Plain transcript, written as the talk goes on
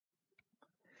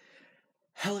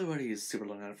Hello everybody, it's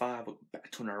Super95, welcome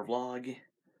back to another vlog.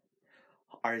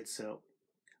 Alright,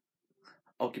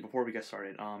 before we get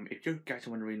started, if you guys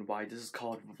are wondering why this is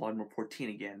called vlog number 14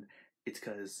 again, it's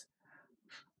because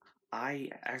I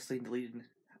accidentally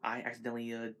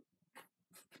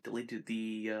deleted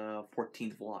the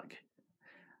 14th vlog.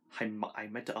 I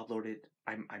meant to upload it,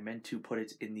 I meant to put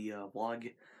it in the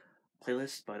vlog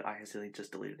playlist, but I accidentally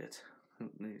just deleted it,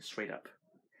 straight up.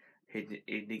 It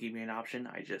didn't give me an option,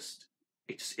 it just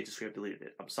straight up deleted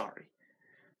it. I'm sorry.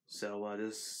 So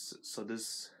this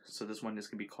one is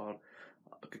gonna be called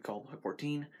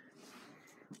 14,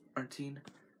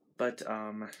 but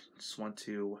just want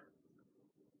to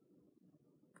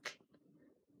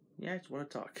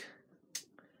talk.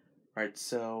 All right,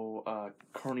 so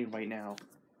currently right now,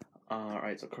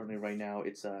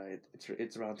 it's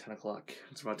around 10 o'clock.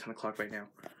 It's around 10 o'clock right now,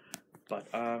 but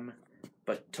tomorrow,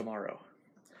 but tomorrow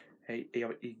I'm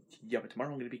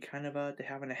gonna be kind of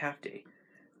having a half day.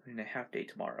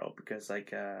 Tomorrow because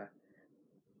around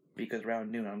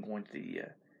noon I'm going to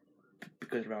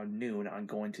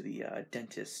the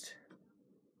dentist.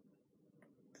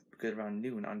 Because around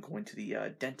noon I'm going to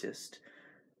the dentist.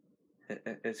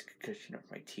 It's because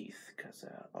my teeth. Because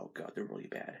oh god, they're really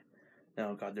bad.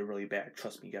 Oh god, they're really bad.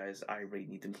 Trust me, guys. I really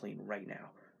need them cleaned right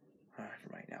now.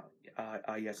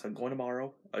 Yes, I'm going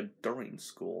tomorrow during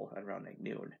school at around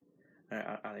noon.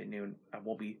 At noon, I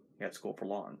won't be at school for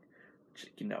long.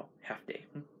 Half day.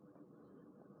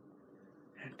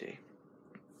 Half day.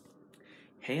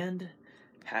 And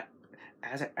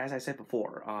as I said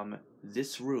before,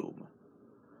 this room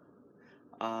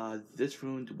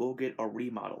will get a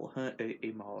remodel.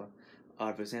 A model.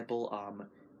 For example,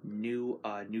 new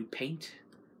paint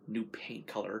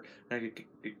color, and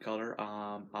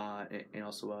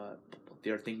also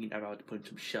they're thinking about putting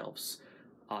some shelves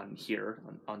on here,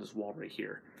 on this wall right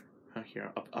here,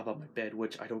 up above my bed,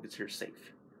 which I don't consider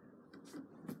safe.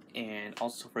 And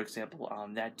also, for example,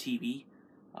 that TV,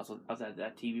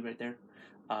 that TV right there,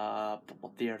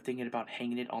 they are thinking about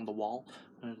hanging it on the wall,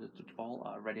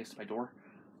 right next to my door.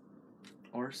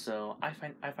 So I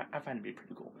find it to be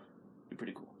pretty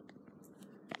cool.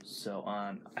 So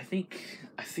I think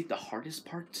the hardest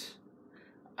part,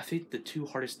 the two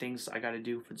hardest things I gotta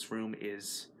do for this room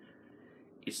is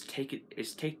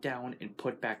take down and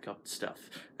put back up stuff.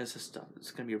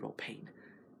 It's gonna be a real pain.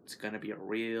 It's gonna be a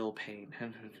real pain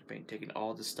taking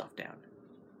all this stuff down.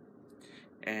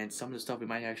 And some of the stuff we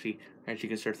might actually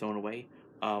consider throwing away,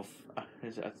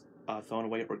 thrown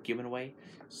away or given away.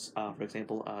 For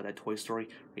example, that Toy Story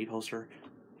poster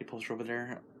over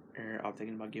there. I'm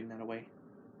thinking about giving that away.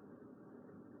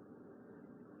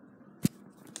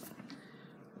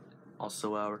 Also,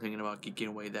 we're thinking about giving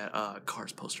away that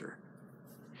Cars poster.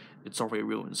 It's already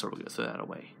ruined, so we're gonna throw that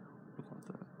away.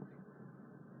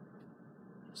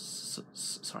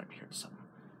 Sorry, I'm hearing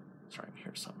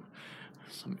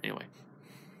something. Anyway.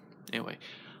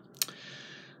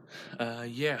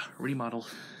 Remodel.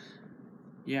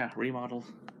 Yeah, remodel.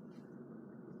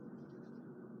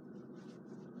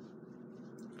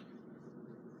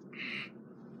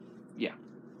 Yeah.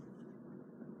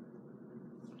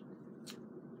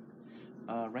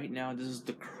 Right now this is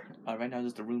the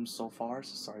room so far.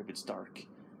 So sorry if it's dark.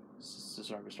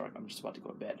 I'm just about to go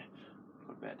to bed.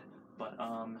 But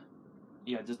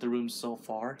yeah, just the room so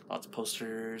far. Lots of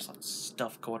posters, lots of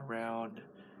stuff going around.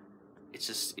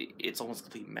 It's almost a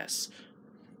complete mess.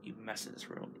 You mess in this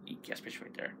room. You get a picture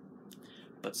right there.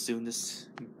 But soon this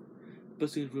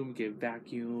room will get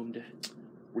vacuumed,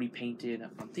 repainted.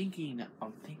 I'm thinking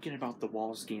about the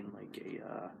walls getting like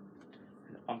a.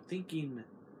 I'm thinking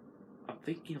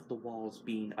of the walls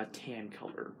being a tan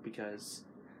color because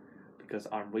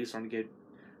I'm really starting to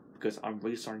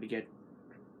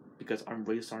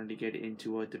get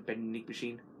into the bending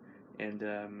machine, and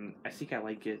I think I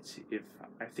like it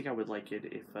I would like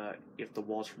it if the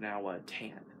walls were now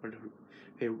tan, or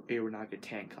they were not a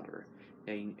tan color,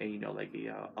 and like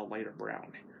a lighter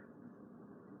brown,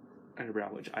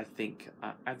 which I think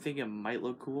it might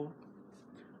look cool.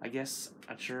 I guess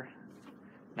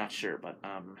not sure, but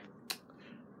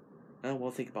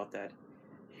we'll think about that.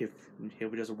 If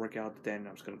it doesn't work out, then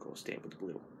I'm just gonna go stay with the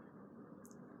blue.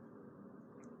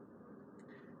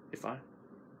 If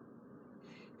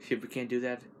we can't do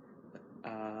that,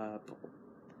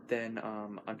 then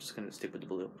I'm just gonna stick with the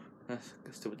blue.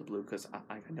 Because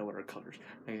I know what our colors.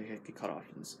 I get cut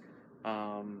options.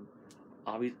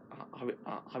 Obviously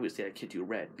I can't do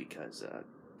red because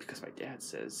my dad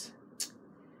says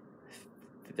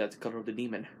that's the color of the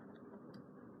demon.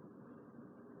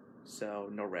 So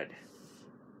no red.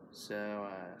 So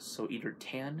either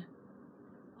tan.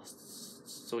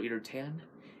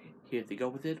 either go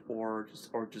with it or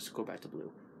just go back to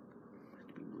blue.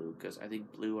 Blue, because I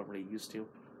think blue I'm really used to.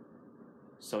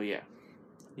 So yeah,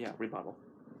 remodel.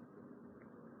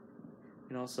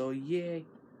 And also, yay.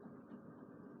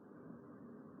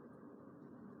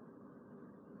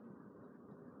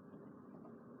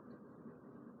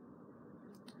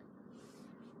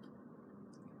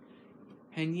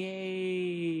 And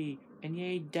yay! And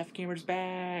yay, deafGamer's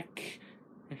back!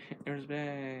 There's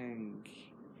back!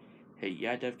 Hey,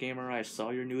 yeah, deafGamer, I saw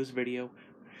your news video.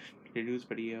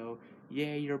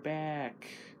 Yay, you're back!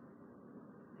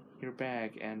 You're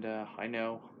back, and I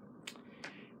know.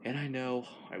 And I know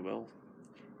I will.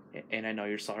 And I know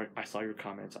I saw your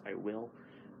comments. I will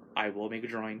make a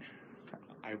drawing.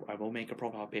 I will make a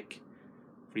profile pic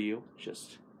for you.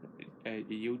 Just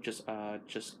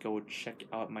go check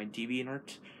out my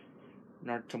DeviantArt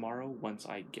tomorrow. Once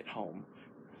I get home,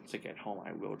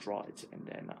 I will draw it, and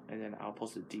then I'll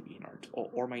post it to DeviantArt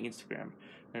or my Instagram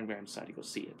site to go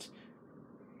see it.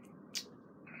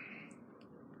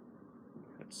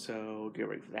 So get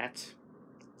ready for that.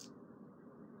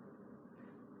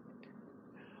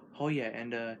 Oh yeah,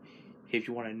 and if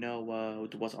you want to know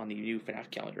what's on the new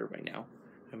FNAF calendar right now,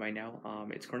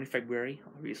 it's currently February,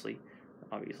 obviously.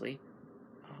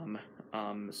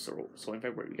 So in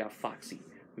February we got Foxy.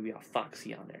 We got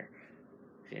Foxy on there.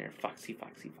 Foxy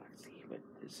with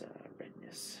his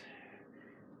redness.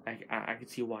 I can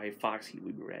see why Foxy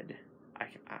would be red. I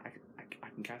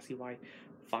can kind of see why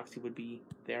Foxy would be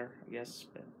there, I guess,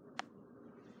 but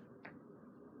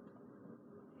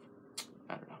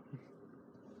I don't know.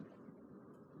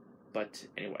 But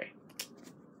anyway,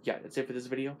 yeah, that's it for this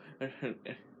video.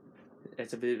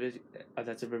 That's a video.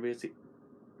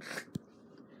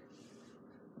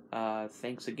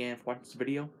 Thanks again for watching this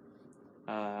video.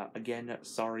 Again,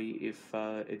 sorry if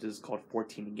it is called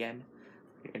 14 again,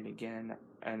 and again,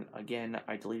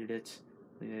 I deleted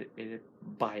it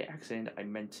by accident.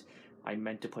 I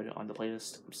meant to put it on the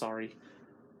playlist. I'm sorry,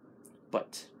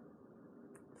 but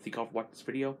thank you all for watching this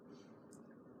video.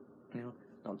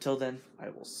 Until then, I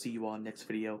will see you all next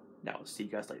video. Now, see you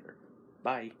guys later.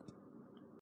 Bye.